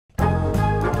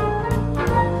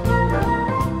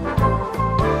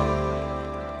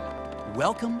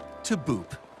Welcome to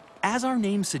Boop. As our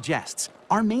name suggests,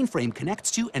 our mainframe connects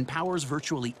to and powers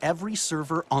virtually every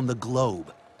server on the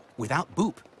globe. Without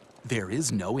Boop, there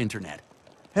is no internet.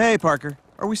 Hey, Parker.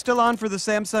 Are we still on for the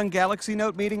Samsung Galaxy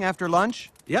Note meeting after lunch?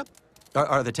 Yep.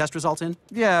 Are the test results in?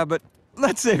 Yeah, but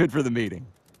let's save it for the meeting.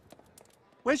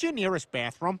 Where's your nearest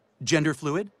bathroom? Gender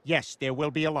fluid? Yes, there will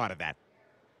be a lot of that.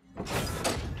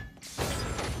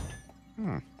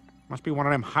 Must be one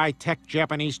of them high-tech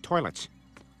Japanese toilets.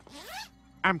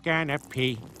 I'm gonna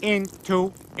pee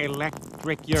into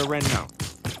electric urinal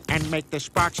and make the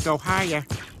sparks go higher.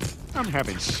 I'm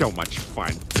having so much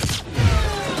fun.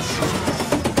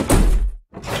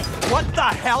 What the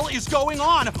hell is going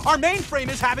on? Our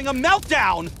mainframe is having a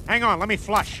meltdown! Hang on, let me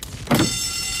flush.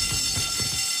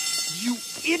 You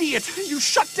idiot! You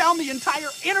shut down the entire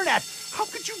internet! How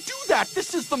could you do that?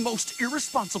 This is the most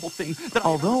irresponsible thing that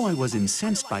Although I was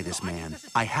incensed by this man,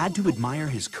 I had to admire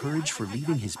his courage for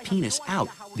leaving his penis out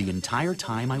the entire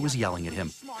time I was yelling at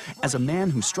him. As a man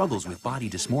who struggles with body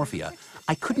dysmorphia,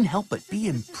 I couldn't help but be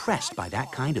impressed by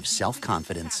that kind of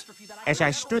self-confidence. As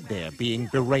I stood there being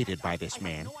berated by this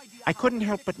man, I couldn't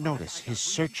help but notice his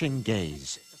searching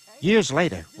gaze. Years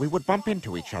later, we would bump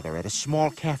into each other at a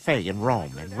small cafe in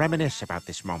Rome and reminisce about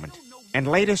this moment. And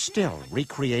later still,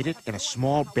 recreate it in a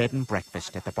small bed and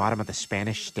breakfast at the bottom of the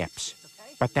Spanish Steps.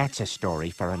 But that's a story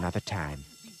for another time.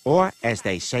 Or, as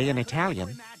they say in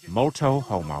Italian, molto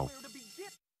homo.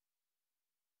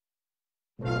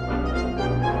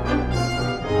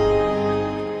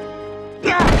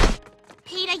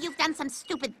 Peter, you've done some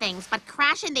stupid things, but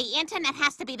crashing the internet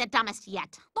has to be the dumbest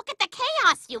yet. Look at the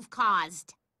chaos you've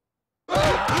caused.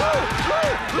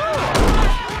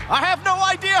 I have no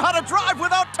idea how to drive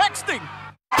without texting!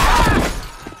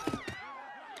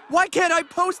 Why can't I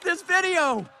post this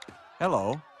video?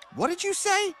 Hello? What did you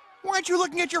say? Why aren't you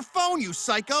looking at your phone, you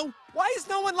psycho? Why is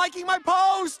no one liking my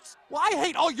posts? Well, I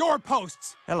hate all your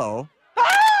posts! Hello?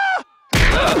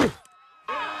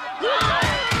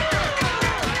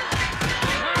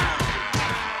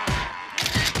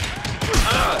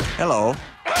 Hello?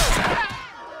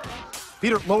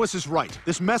 Peter, Lois is right.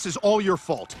 This mess is all your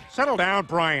fault. Settle down,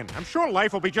 Brian. I'm sure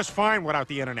life will be just fine without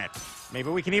the internet. Maybe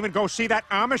we can even go see that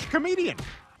Amish comedian.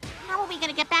 How are we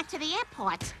gonna get back to the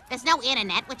airport? There's no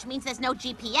internet, which means there's no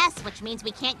GPS, which means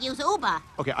we can't use Uber.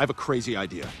 Okay, I have a crazy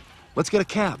idea. Let's get a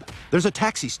cab. There's a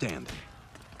taxi stand.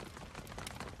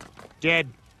 Dead.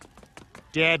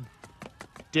 Dead.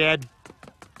 Dead.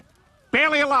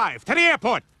 Barely alive. To the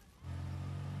airport.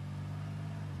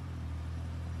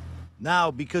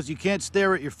 Now, because you can't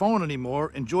stare at your phone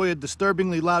anymore, enjoy a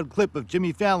disturbingly loud clip of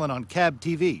Jimmy Fallon on Cab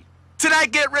TV.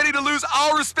 Tonight, get ready to lose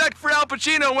all respect for Al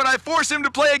Pacino when I force him to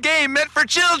play a game meant for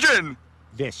children!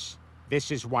 This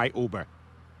is why Uber.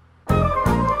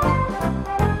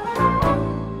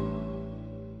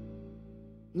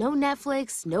 No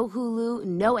Netflix, no Hulu,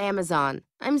 no Amazon.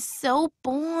 I'm so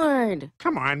bored.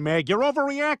 Come on, Meg, you're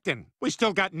overreacting. We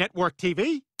still got network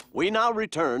TV. We now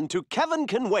return to Kevin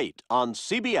Can Wait on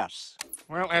CBS.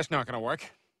 Well, that's not gonna work.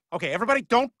 Okay, everybody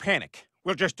don't panic.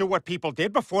 We'll just do what people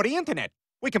did before the internet.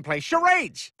 We can play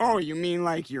charades. Oh, you mean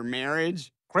like your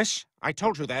marriage? Chris, I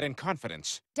told you that in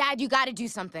confidence. Dad, you gotta do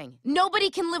something. Nobody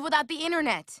can live without the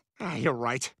internet. Ah, you're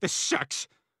right. This sucks.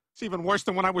 It's even worse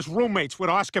than when I was roommates with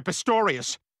Oscar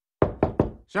Pistorius.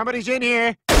 Somebody's in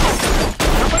here.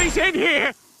 Somebody's in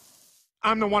here!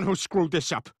 I'm the one who screwed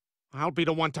this up. I'll be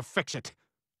the one to fix it.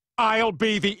 I'll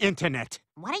be the internet.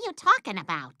 What are you talking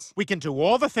about? We can do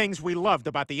all the things we loved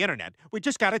about the internet. We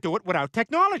just gotta do it without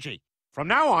technology. From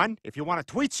now on, if you want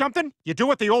to tweet something, you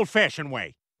do it the old-fashioned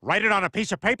way. Write it on a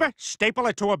piece of paper, staple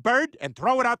it to a bird, and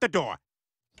throw it out the door.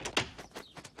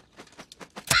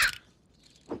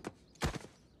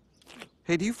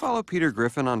 Hey, do you follow Peter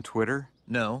Griffin on Twitter?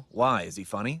 No. Why? Is he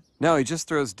funny? No, he just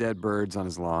throws dead birds on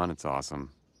his lawn. It's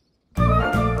awesome.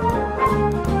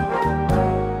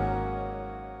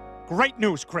 Great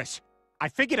news, Chris. I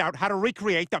figured out how to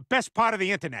recreate the best part of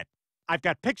the internet. I've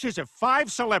got pictures of 5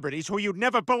 celebrities who you'd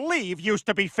never believe used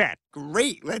to be fat.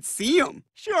 Great, let's see them.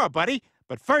 Sure, buddy.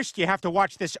 But first, you have to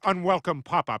watch this unwelcome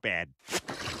pop-up ad.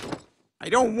 I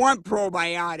don't want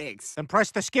probiotics. Then press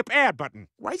the skip ad button.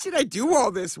 Why should I do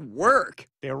all this work?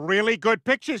 They're really good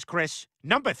pictures, Chris.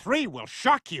 Number 3 will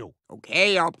shock you.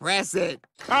 Okay, I'll press it.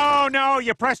 Oh, no,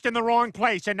 you pressed in the wrong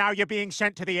place, and now you're being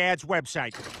sent to the ad's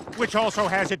website, which also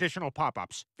has additional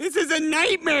pop-ups. This is a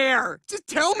nightmare. Just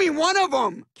tell me one of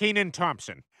them. Kenan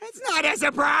Thompson. That's not a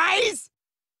surprise.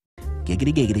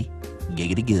 Giggity giggity,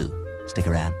 giggity goo. Stick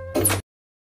around.